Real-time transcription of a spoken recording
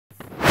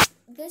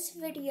this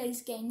video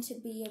is going to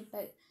be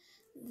about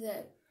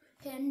the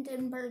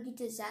Hindenburg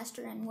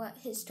Disaster and what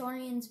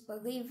historians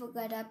believe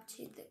led up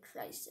to the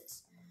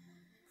crisis.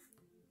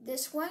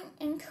 This won't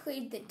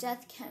include the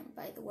death count,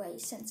 by the way,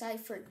 since I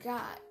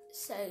forgot.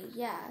 So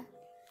yeah,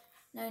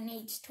 no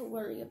need to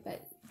worry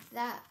about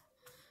that.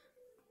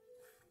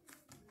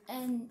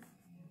 And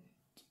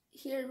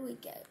here we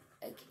go.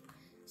 Okay.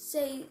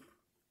 So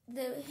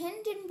the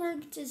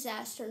Hindenburg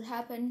Disaster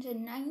happened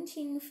in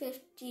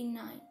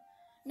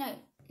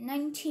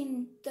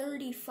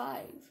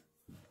 1935.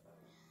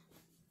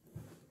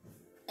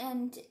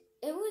 And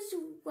it was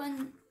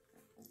when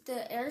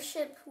the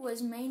airship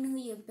was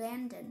mainly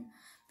abandoned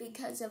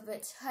because of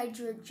its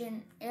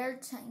hydrogen air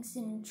tanks,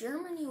 and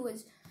Germany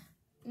was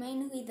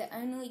mainly the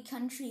only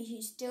country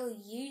who still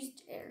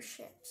used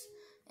airships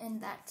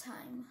in that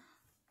time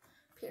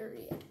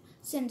period,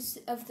 since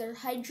of their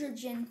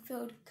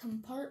hydrogen-filled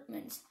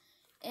compartments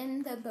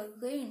in the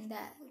balloon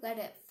that let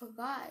it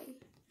fly,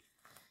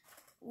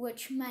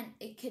 which meant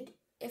it could,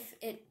 if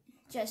it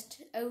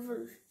just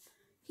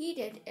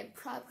overheated, it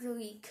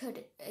probably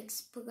could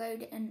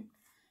explode and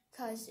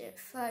cause a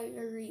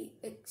fiery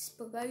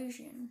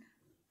explosion.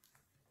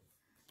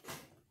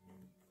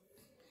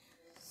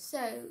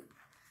 So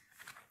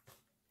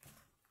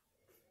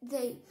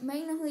they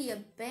mainly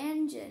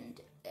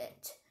abandoned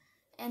it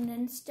and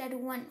instead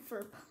went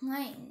for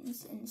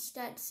planes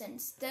instead,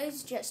 since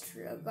those just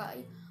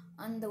rely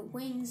on the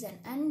wings and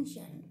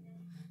engine.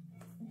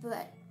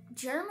 But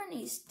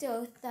Germany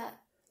still thought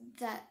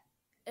that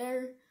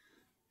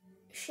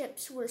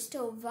airships were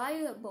still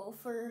viable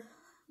for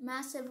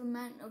massive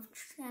amount of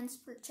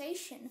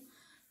transportation,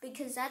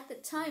 because at the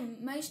time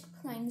most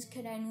planes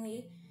could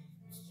only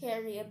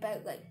carry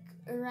about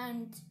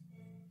around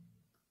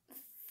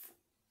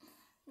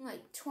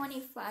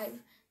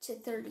 25 to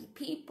 30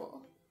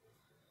 people.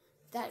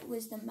 That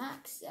was the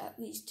max, at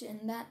least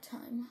in that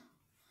time.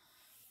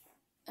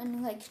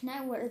 And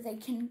now, where they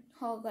can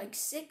haul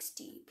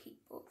 60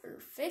 people or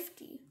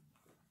 50.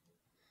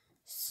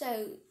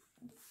 So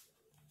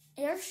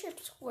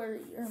airships were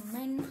your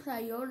main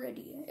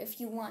priority if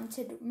you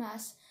wanted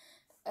mass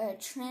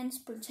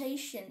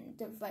transportation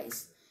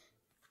device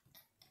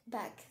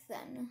back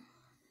then.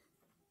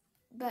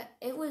 But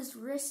it was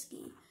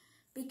risky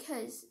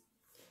because,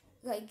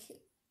 like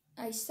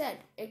I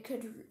said, it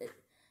could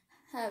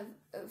have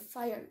a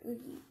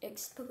fiery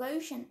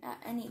explosion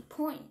at any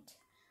point.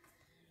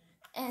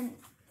 And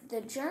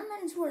the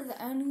Germans were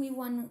the only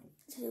ones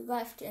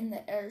left in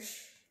the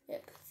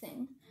airship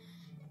thing.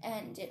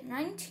 And in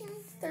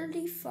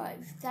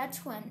 1935,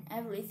 that's when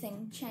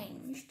everything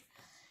changed.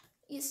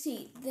 You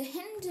see, the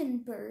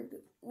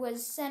Hindenburg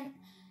was sent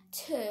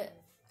to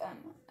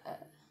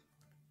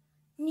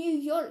New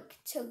York,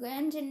 to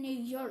land in New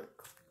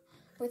York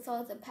with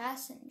all the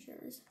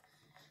passengers.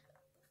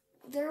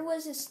 There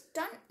was a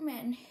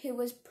stuntman who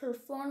was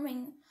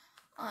performing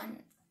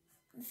on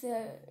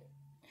the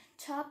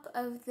top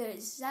of the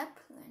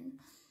Zeppelin,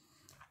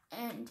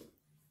 and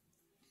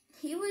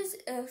he was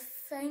a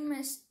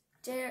famous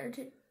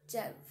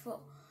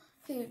daredevil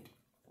who'd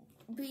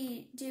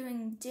be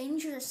doing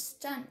dangerous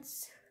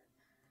stunts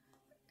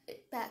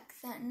back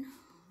then.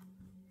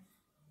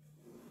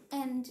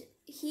 And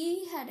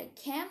he had a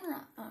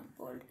camera on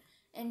board,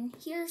 and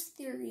here's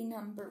theory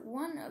number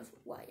one of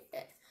why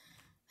it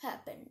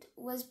happened,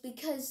 was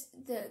because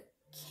the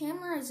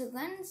camera's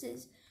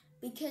lenses,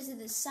 because of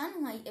the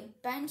sunlight,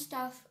 it bounced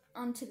off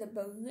onto the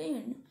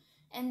balloon,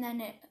 and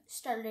then it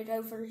started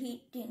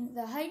overheating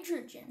the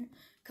hydrogen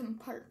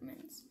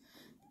compartments.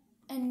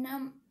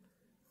 And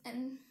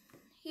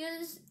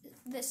here's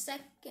the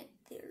second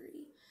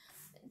theory,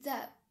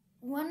 that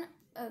one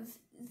of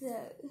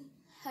the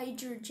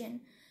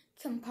hydrogen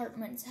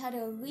compartments had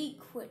a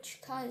leak which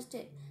caused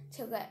it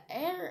to let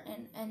air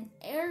in, and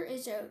air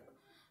is a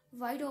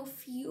vital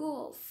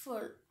fuel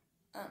for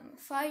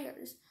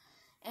fires.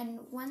 And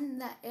when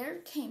that air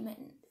came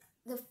in,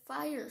 the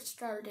fire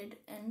started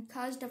and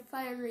caused a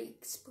fiery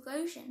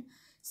explosion,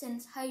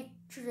 since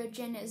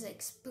hydrogen is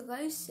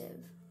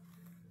explosive,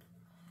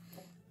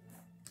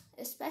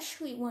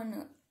 especially when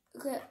it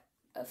lit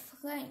a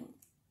flame.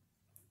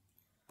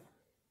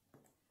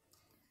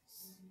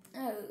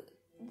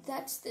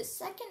 That's the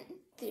second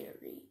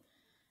theory.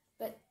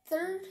 But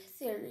third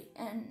theory,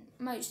 and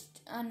most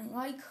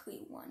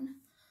unlikely one,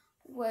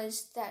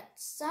 was that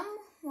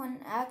someone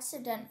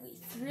accidentally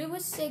threw a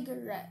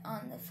cigarette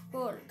on the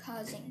floor,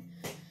 causing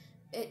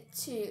it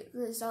to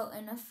result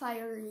in a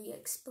fiery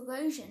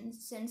explosion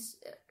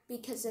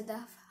because of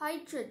the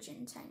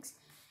hydrogen tanks.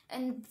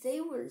 And they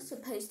were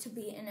supposed to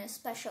be in a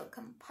special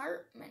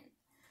compartment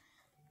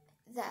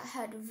that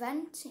had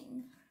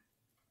venting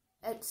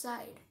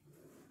outside.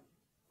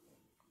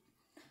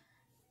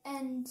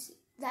 And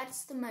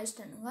that's the most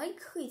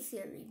unlikely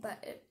theory, but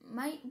it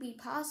might be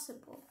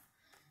possible.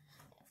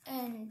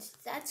 And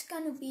that's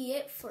gonna be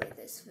it for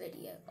this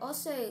video.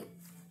 Also,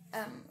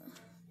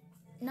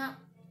 not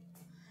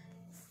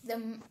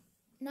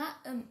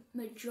a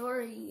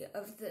majority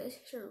of the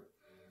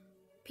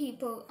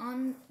people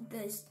on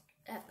this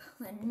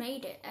plane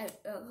made it out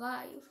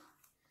alive.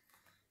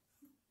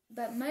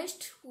 But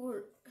most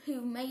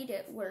who made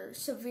it were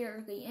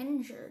severely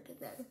injured,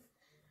 though,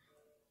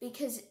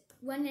 because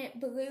when it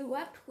blew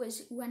up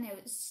was when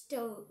it was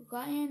still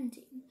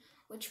landing,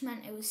 which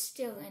meant it was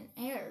still in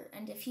air,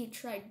 and if you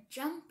tried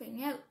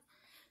jumping out,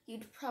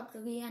 you'd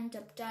probably end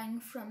up dying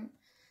from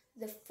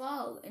the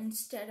fall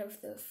instead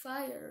of the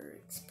fire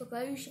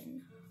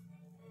explosion.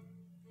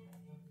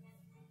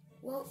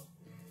 Well,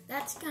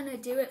 that's gonna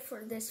do it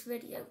for this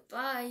video.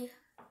 Bye!